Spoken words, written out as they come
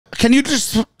Can you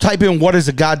just type in what is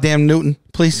a goddamn Newton,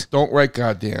 please? Don't write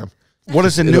goddamn. What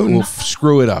is a Newton? We'll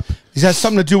screw it up. Does that have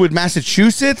something to do with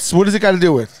Massachusetts? What does it got to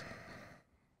do with?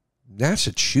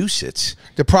 Massachusetts.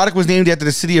 The product was named after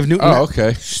the city of Newton. Oh,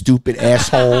 okay. Stupid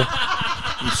asshole.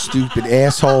 You stupid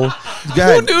asshole.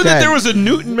 Who knew that there was a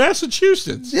Newton,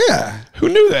 Massachusetts? Yeah. Who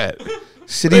knew that?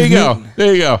 City there you of go. Newton.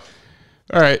 There you go.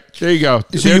 All right. There you go.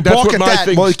 So you balk at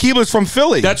that. Well, Keebler's from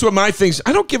Philly. That's what my thing's.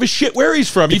 I don't give a shit where he's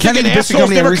from. You think Kennedy an Biscuit asshole's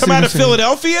Company never come out of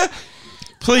Philadelphia?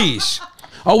 Please.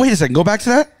 Oh, wait a second. Go back to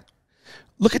that.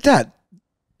 Look at that.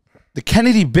 The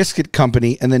Kennedy Biscuit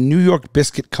Company and the New York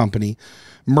Biscuit Company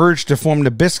merged to form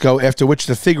Nabisco, after which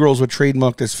the fig rolls were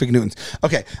trademarked as Fig Newtons.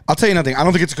 Okay, I'll tell you nothing. I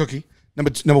don't think it's a cookie.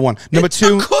 Number one. Number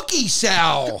two, a cookie,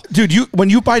 Sal. Dude, when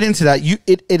you bite into that,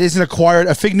 it is an acquired.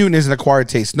 A Fig Newton is an acquired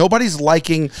taste. Nobody's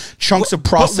liking chunks of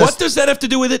processed. But what does that have to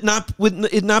do with it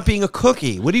not being a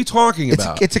cookie? What are you talking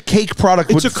about? It's a cake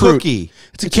product with fruit. It's a cookie.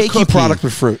 It's a cakey product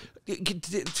with fruit. Okay.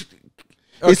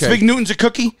 Is Fig Newtons a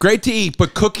cookie? Great to eat,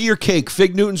 but cookie or cake,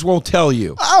 Fig Newtons won't tell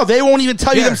you. Oh, they won't even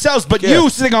tell you themselves. But you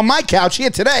sitting on my couch here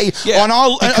today on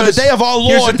the day of our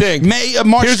Lord,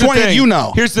 March 20th, you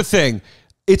know. Here's the thing.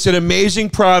 It's an amazing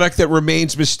product that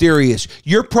remains mysterious.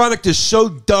 Your product is so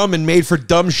dumb and made for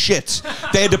dumb shits.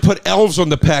 They had to put elves on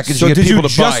the package to get people to buy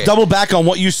it. So did you just double back on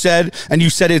what you said, and you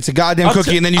said it's a goddamn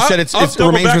cookie, and then you said it remains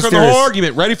mysterious? On the whole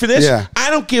argument. Ready for this? Yeah.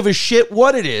 I don't give a shit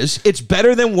what it is. It's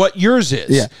better than what yours is.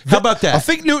 Yeah. How about that? A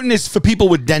Fig Newton is for people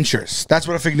with dentures. That's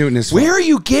what a Fig Newton is for. Where are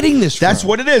you getting this from? That's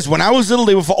what it is. When I was little,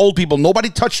 they were for old people. Nobody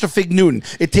touched a Fig Newton.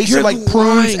 It tasted like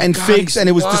prunes and figs, and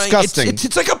it was disgusting.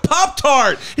 It's like a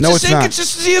Pop-Tart. It's no, the same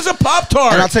consistency as a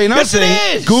Pop-Tart. And I'll tell you another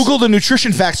thing. Google the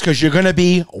nutrition facts because you're going to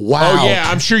be wow. Oh yeah,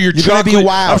 I'm sure you're going to be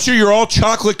wow. I'm sure your all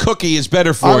chocolate cookie is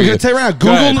better for you. I'm going to tell you right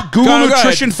now. Google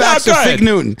nutrition facts of Fig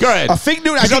Newton. Go ahead. A Fig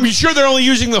Newton. I'm sure they're only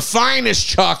using the finest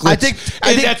chocolate. I think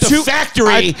at the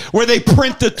factory where they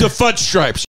print the fudge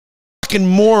stripes. Fucking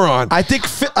moron. I think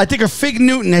a Fig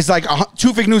Newton is like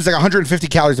 2 Fig Newtons, like 150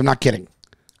 calories. I'm not kidding.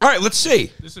 All right, let's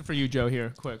see. This is for you, Joe,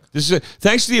 here, quick. This is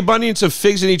thanks to the abundance of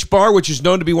figs in each bar, which is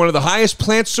known to be one of the highest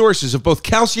plant sources of both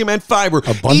calcium and fiber.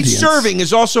 Each serving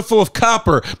is also full of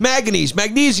copper, manganese,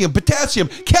 magnesium, potassium,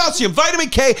 calcium, vitamin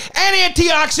K, and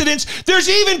antioxidants. There's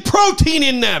even protein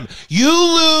in them. You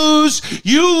lose.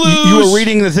 You were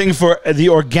reading the thing for the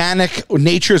organic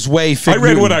Nature's Way Fig Newton.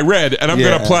 I read what I read, and I'm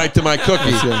going to apply it to my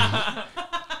cookies.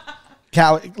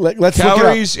 Let's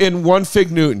Calories in 1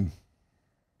 Fig Newton.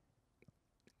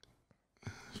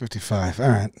 55. All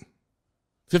right.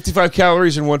 55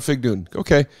 calories in 1 Fig Newton.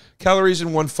 Okay. Calories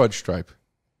in 1 fudge stripe.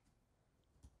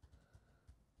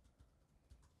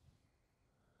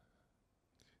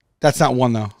 That's not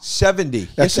 1, though. 70.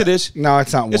 Yes, it is. No,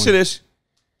 it's not 1. Yes, it is.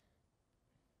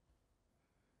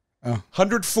 Oh.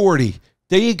 140.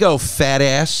 There you go, fat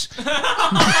ass.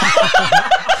 I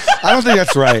don't think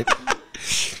that's right.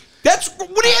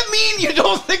 What do you mean you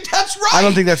don't think that's right? I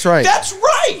don't think that's right. That's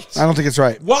right. I don't think it's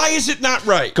right. Why is it not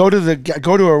right? Go to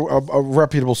a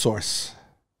reputable source.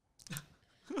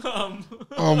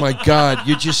 Oh my God,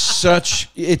 you're just such.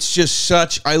 It's just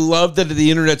such. I love that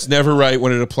the internet's never right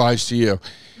when it applies to you.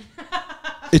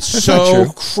 It's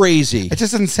so crazy. It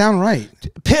just doesn't sound right.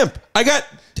 Pimp, I got.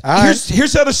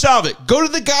 Here's how to solve it. Go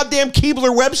to the goddamn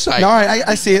Keebler website. No,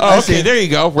 I see it. Oh, okay, there you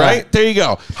go. Right there you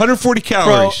go. 140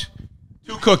 calories. Bro,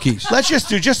 2 cookies. Let's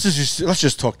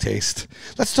just talk taste.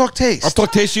 Let's talk taste. I'll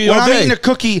talk taste to you when all day. I'm eating a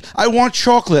cookie, I want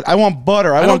chocolate. I want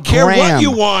butter. I want don't care graham, what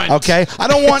you want. Okay, I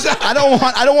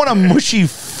don't want a mushy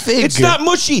fig. It's not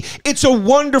mushy. It's a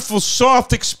wonderful,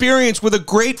 soft experience with a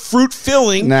great fruit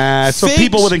filling. Nah, it's for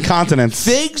people with incontinence.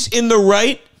 Figs in the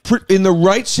right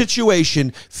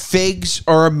situation. Figs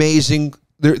are amazing.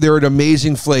 They're an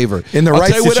amazing flavor. In the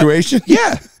right situation?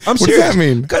 Yeah. I'm serious. What does that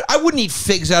mean? I wouldn't eat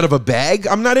figs out of a bag.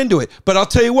 I'm not into it. But I'll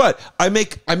tell you what. I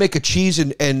make a cheese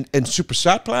and super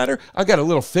sat platter. I got a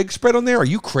little fig spread on there. Are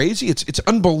you crazy? It's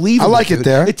unbelievable. I like it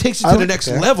there. It takes it to the next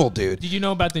level, dude. Did you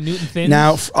know about the Newton Thins?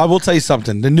 Now, I will tell you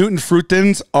something. The Newton Fruit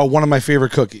Thins are one of my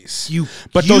favorite cookies. You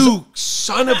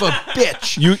son of a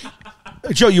bitch.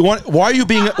 Joe, why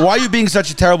are you being such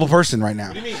a terrible person right now?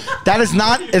 What do you mean?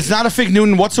 It's not a Fig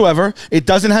Newton whatsoever. It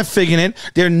doesn't have fig in it.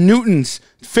 They're Newton's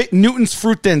Fruit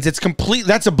Thins. It's complete.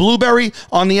 That's a blueberry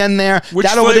on the end there.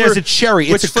 Over there is a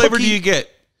cherry. Which flavor do you get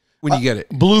when you get it?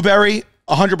 Blueberry,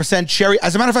 100% cherry.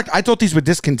 As a matter of fact, I thought these were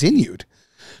discontinued.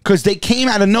 Because they came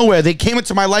out of nowhere. They came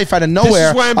into my life out of nowhere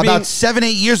about 7,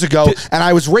 8 years ago, and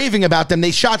I was raving about them.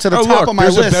 They shot to the top of my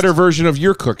list. There's a better version of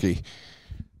your cookie.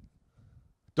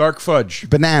 Dark fudge.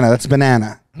 Banana. That's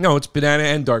banana. No, it's banana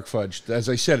and dark fudge. As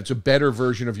I said, it's a better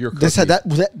version of your cookie.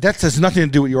 That has nothing to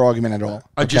do with your argument at all.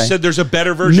 I just said there's a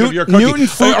better version of your cookie. Newton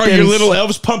Fruit Are your little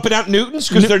elves pumping out Newtons?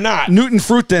 Because they're not. Newton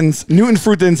Fruit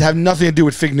Thins have nothing to do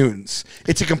with Fig Newtons.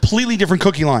 It's a completely different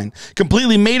cookie line.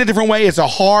 Completely made a different way. It's a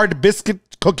hard biscuit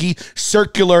cookie,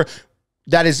 circular,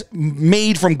 that is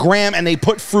made from graham, and they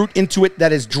put fruit into it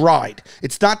that is dried.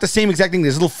 It's not the same exact thing.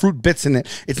 There's little fruit bits in it.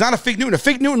 It's not a Fig Newton. A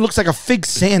Fig Newton looks like a fig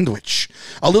sandwich.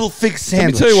 A little fig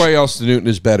sandwich. Let me tell you why else the Newton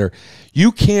is better.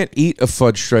 You can't eat a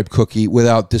fudge stripe cookie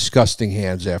without disgusting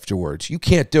hands afterwards. You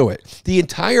can't do it. The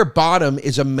entire bottom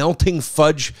is a melting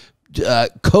fudge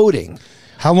coating.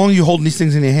 How long are you holding these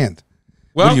things in your hand?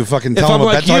 Well, what do you fucking tell them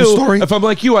a bedtime story? If I'm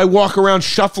like you, I walk around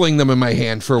shuffling them in my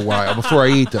hand for a while before I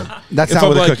eat them. That's not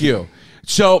what a cookie. You.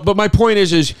 So, but my point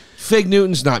is Fig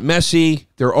Newton's not messy.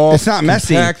 They're all It's not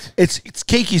messy. It's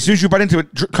cakey. As soon as you bite into it,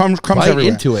 crumbs everywhere.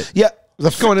 Into it. Yeah.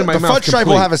 Going in my mouth. The fudge stripe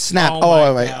will have a snap.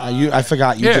 Oh, wait. I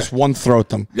forgot. You just one throat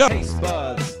them. Yeah. Taste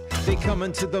buds, they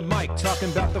coming to the mic,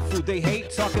 talking about the food they hate,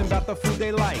 talking about the food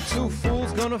they like. Two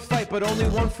fools gonna fight, but only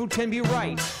one food can be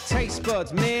right. Taste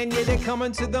buds, man, yeah, they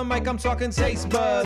coming to the mic. I'm talking taste buds.